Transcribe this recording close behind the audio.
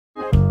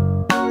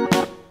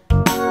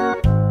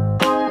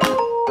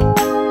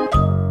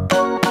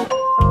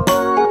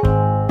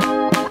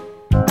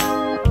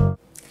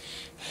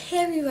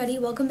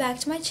welcome back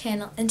to my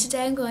channel, and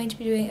today I'm going to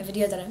be doing a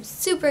video that I'm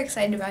super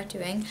excited about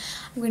doing.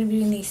 I'm going to be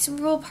doing the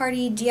Super Bowl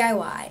party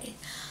DIY.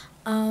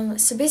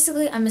 So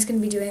basically I'm just going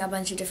to be doing a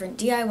bunch of different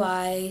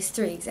DIYs,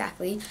 3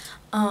 exactly,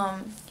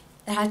 that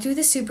have to do with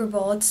the Super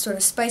Bowl to sort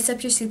of spice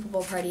up your Super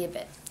Bowl party a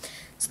bit.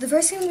 So the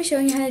first thing I'm going to be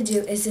showing you how to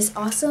do is this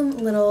awesome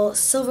little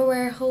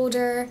silverware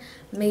holder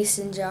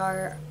mason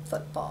jar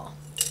football.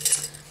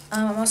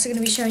 I'm also going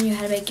to be showing you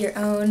how to make your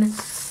own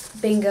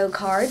bingo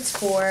cards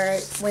for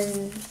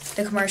when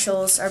the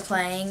commercials are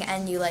playing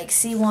and you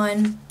see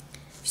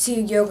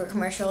a yogurt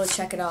commercial,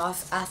 check it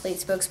off, athlete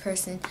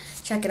spokesperson,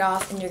 check it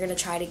off, and you're going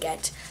to try to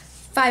get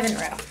 5 in a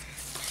row.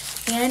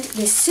 And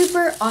this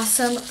super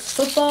awesome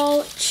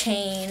football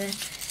chain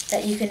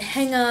that you can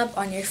hang up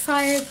on your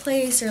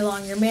fireplace or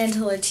along your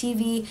mantle or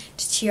TV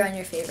to cheer on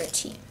your favorite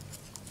team.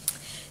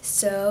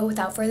 So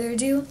without further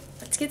ado,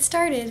 let's get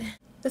started.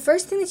 The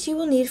first thing that you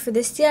will need for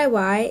this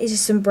DIY is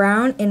just some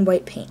brown and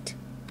white paint.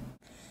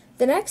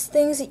 The next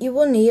things that you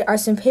will need are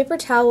some paper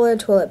towel or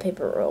toilet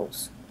paper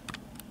rolls,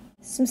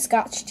 some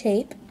scotch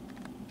tape,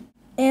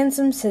 and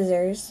some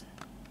scissors.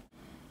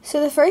 So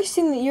the first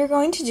thing that you're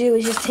going to do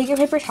is just take your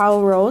paper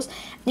towel rolls.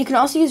 You can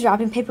also use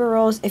wrapping paper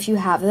rolls if you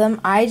have them.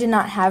 I did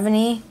not have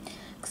any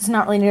because it's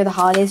not really near the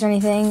holidays or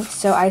anything,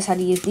 so I just had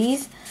to use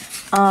these.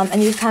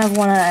 And you kind of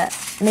want to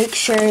make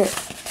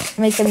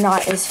them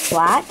not as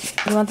flat.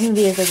 You want them to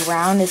be as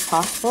round as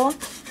possible.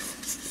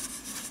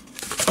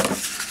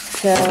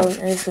 So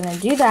you're just going to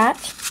do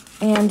that,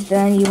 and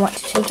then you want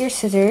to take your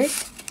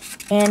scissors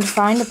and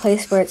find a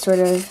place where it sort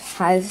of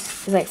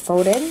is like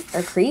folded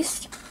or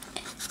creased,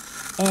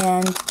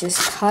 and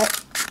just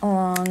cut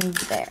along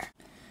there.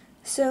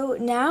 So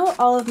now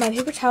all of my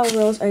paper towel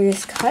rolls are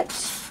just cut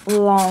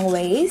long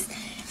ways,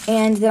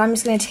 and then I'm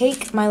just going to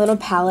take my little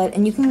palette,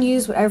 and you can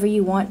use whatever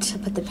you want to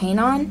put the paint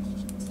on,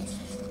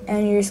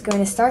 and you're just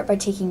going to start by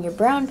taking your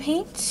brown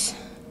paint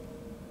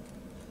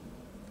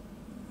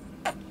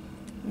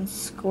and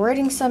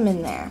squirting some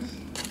in there.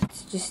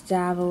 Let's just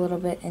dab a little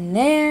bit in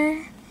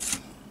there,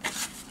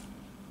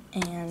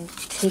 and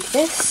take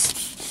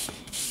this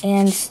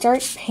and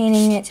start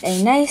painting it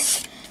a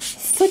nice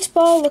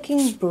football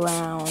looking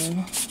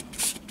brown.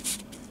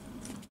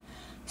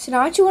 So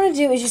now what you want to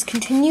do is just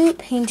continue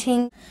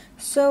painting.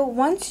 So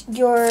once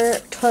your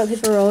toilet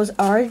paper rolls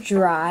are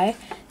dry,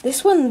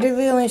 this one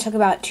literally only took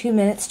about 2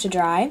 minutes to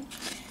dry.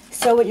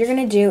 So what you're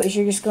going to do is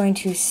you're just going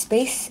to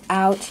space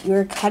out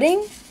your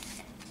cutting.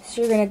 So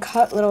you're going to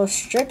cut little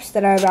strips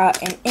that are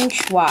about 1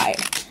 inch wide,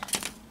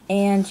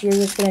 and you're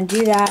just going to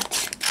do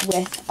that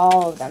with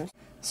all of them.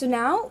 So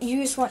now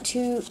you just want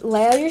to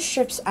lay all your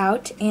strips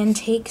out and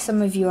take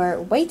some of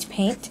your white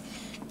paint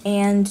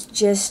and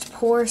just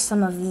pour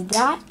some of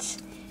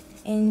that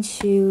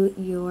into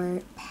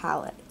your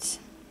palette.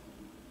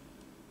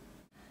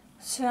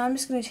 So now I'm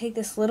just going to take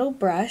this little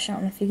brush, I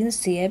don't know if you can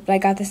see it, but I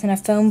got this in a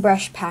foam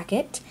brush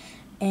packet,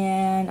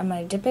 and I'm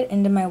going to dip it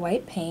into my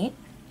white paint.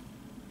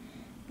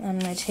 I'm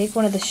going to take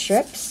one of the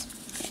strips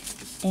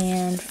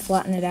and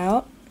flatten it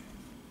out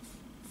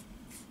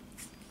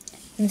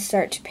and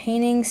start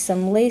painting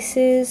some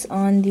laces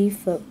on the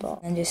football,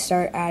 and just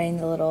start adding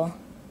the little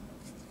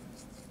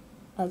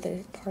other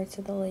parts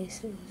of the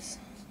laces.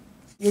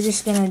 You're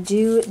just going to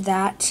do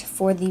that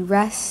for the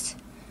rest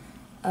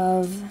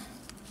of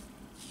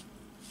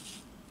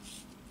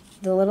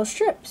the little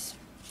strips.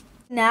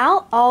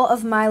 Now all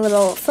of my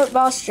little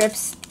football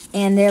strips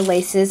and their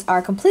laces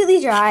are completely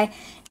dry.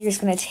 You're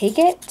just going to take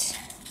it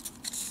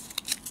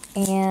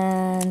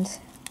and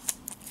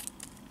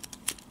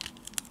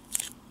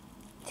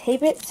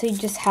tape it so you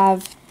just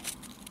have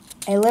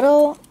a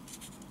little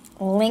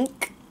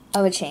link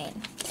of a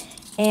chain.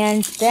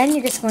 And then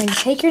you're just going to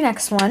take your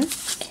next one,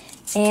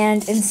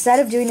 and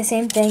instead of doing the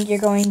same thing, you're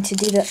going to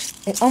do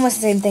almost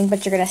the same thing,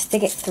 but you're going to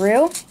stick it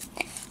through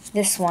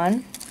this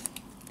one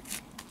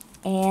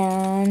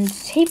and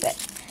tape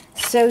it.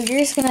 So you're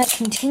just going to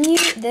continue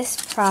this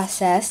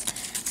process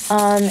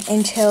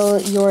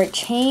until your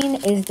chain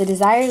is the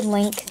desired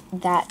length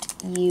that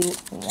you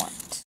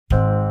want.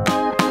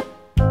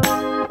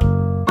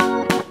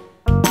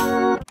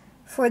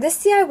 For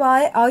this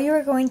DIY, all you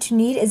are going to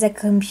need is a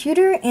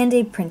computer and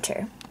a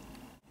printer.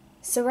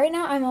 So right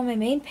now I'm on my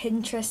main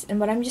Pinterest, and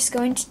what I'm just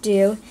going to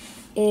do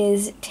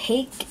is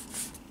take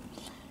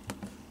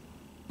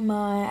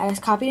I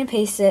just copied and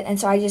pasted it, and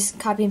so I just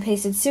copy and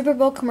pasted Super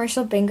Bowl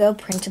commercial bingo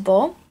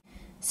printable.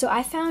 So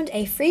I found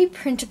a free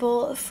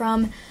printable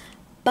from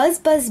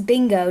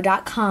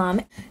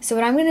buzzbuzzbingo.com. So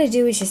what I'm going to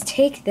do is just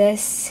take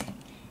this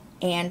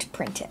and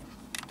print it.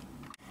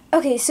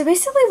 Okay, so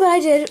basically what I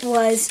did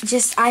was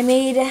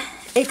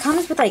it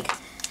comes with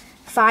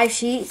 5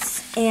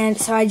 sheets, and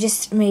so I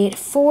just made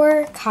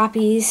 4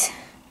 copies.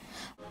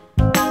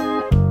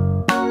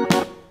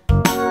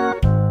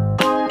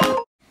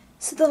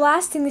 So the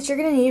last thing that you're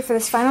going to need for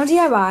this final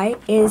DIY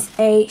is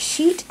a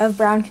sheet of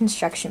brown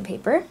construction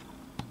paper,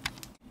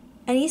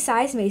 any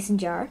size mason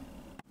jar,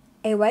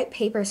 a white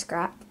paper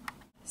scrap,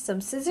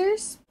 some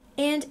scissors,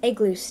 and a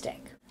glue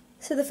stick.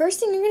 So the first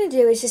thing you're going to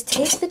do is just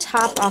take the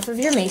top off of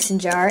your mason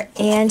jar,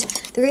 and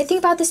the great thing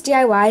about this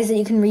DIY is that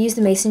you can reuse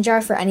the mason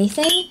jar for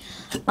anything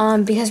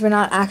because we're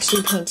not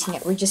actually painting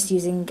it, we're just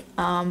using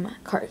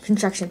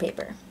construction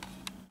paper.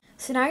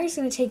 So now you're just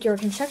going to take your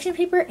construction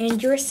paper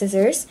and your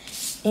scissors,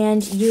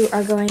 and you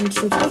are going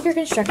to take your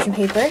construction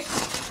paper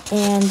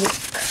and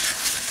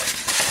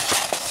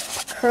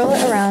curl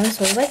it around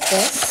sort of like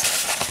this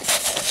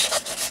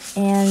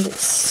and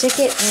stick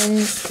it in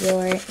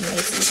your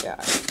mason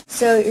jar.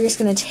 So you're just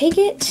going to take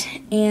it,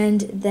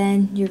 and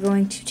then you're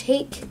going to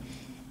take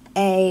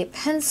a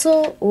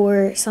pencil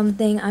or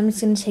something. I'm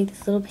just going to take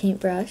this little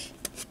paintbrush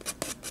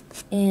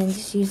and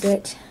just use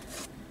it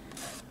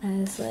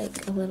as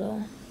like a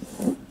little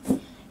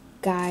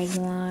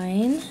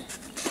guideline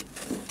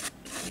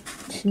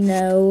to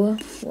know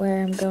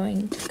where I'm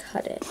going to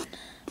cut it.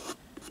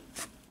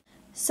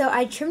 So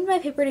I trimmed my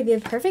paper to be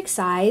a perfect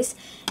size,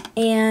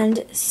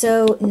 and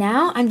so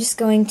now I'm just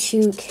going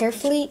to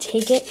carefully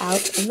take it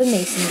out of the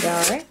mason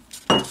jar,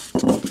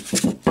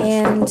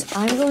 and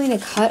I'm going to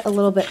cut a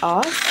little bit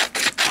off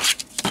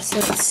so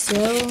it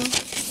still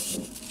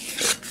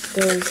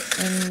goes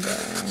in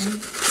there.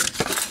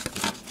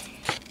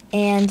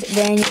 And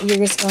then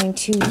you're just going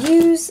to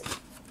use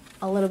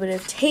a little bit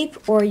of tape,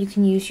 or you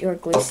can use your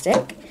glue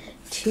stick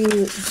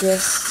to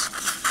just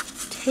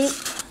tape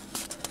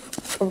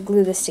or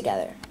glue this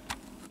together.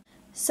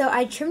 So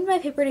I trimmed my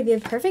paper to be a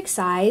perfect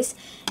size,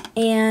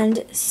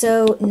 and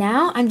so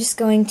now I'm just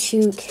going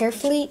to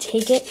carefully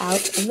take it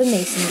out of the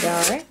mason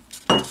jar,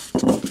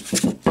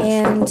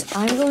 and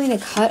I'm going to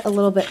cut a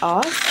little bit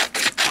off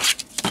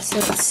so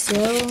it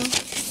still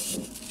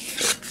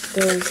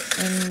goes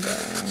in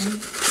there.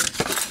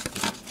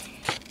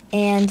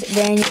 And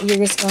then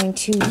you're just going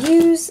to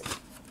use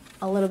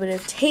a little bit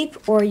of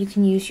tape, or you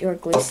can use your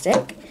glue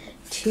stick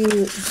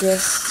to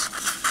just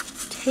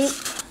tape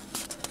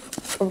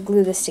or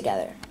glue this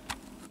together.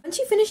 Once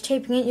you finish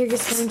taping it, you're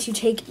just going to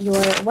take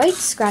your white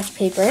scratch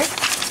paper,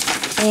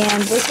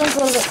 and this one's a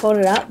little bit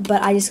folded up,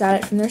 but I just got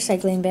it from the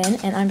recycling bin,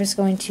 and I'm just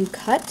going to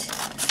cut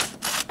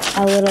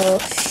a little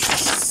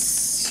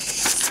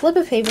slip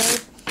of paper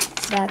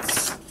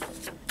that's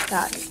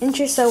about an inch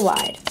or so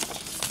wide.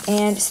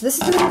 And so this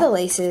is going to be the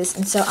laces,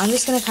 and so I'm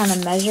just going to kind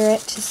of measure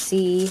it to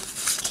see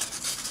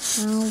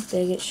how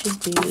big it should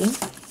be.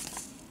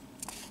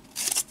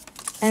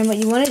 And what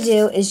you want to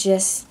do is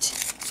just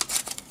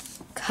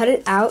cut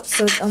it out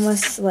so it's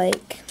almost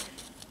like,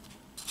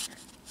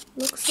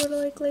 looks sort of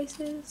like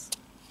laces.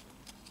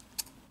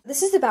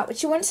 This is about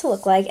what you want it to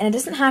look like, and it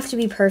doesn't have to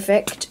be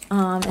perfect.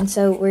 And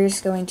so we're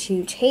just going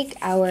to take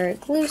our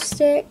glue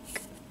stick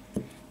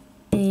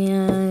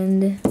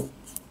and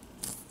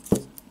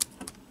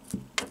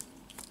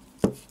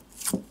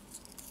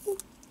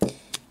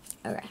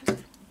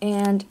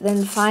and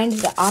then find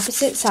the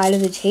opposite side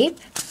of the tape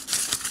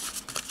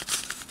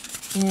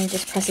and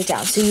just press it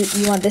down. So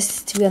you want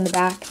this to be on the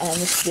back and then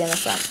this to be on the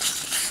front.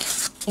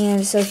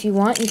 And so if you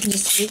want, you can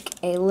just take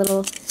a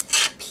little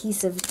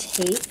piece of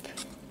tape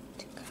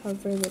to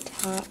cover the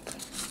top.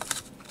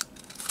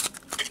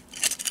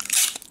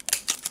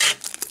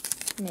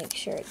 Make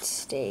sure it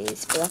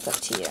stays, but that's up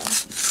to you.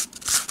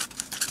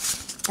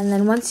 And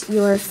then once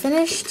you're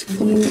finished,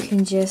 you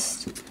can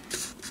just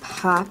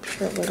pop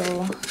your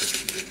little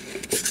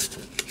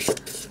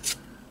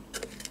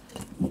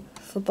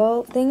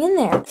football thing in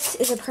there. This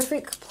is a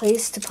perfect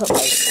place to put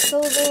like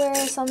silverware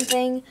or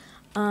something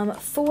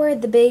for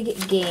the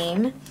big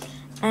game.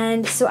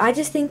 And so I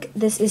just think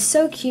this is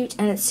so cute,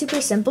 and it's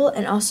super simple,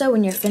 and also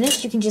when you're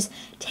finished you can just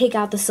take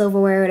out the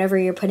silverware, whatever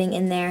you're putting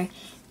in there,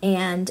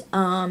 and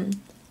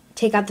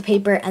take out the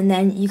paper, and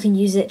then you can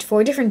use it for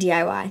a different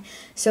DIY.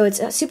 So it's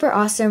a super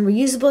awesome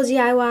reusable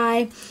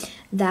DIY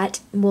that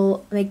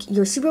will make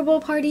your Super Bowl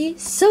party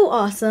so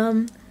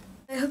awesome.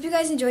 I hope you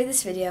guys enjoyed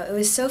this video. It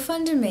was so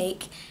fun to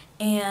make,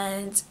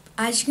 and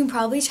as you can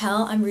probably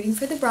tell, I'm rooting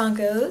for the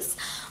Broncos.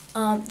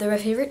 They're my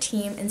favorite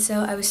team, and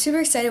so I was super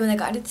excited when I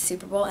got to the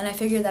Super Bowl, and I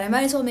figured that I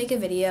might as well make a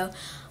video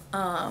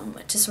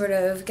to sort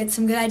of get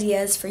some good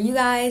ideas for you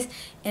guys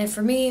and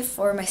for me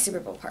for my Super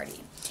Bowl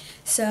party.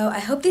 So I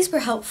hope these were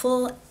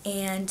helpful,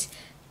 and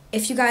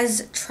if you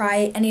guys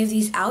try any of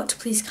these out,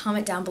 please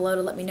comment down below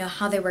to let me know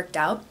how they worked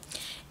out.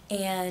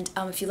 And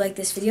if you like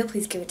this video,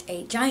 please give it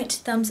a giant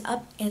thumbs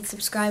up and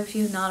subscribe if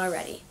you've not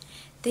already.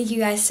 Thank you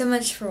guys so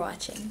much for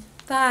watching.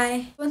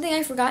 Bye! One thing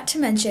I forgot to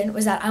mention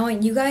was that I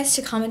want you guys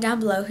to comment down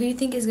below who you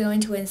think is going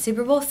to win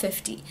Super Bowl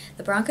 50,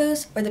 the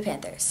Broncos or the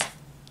Panthers.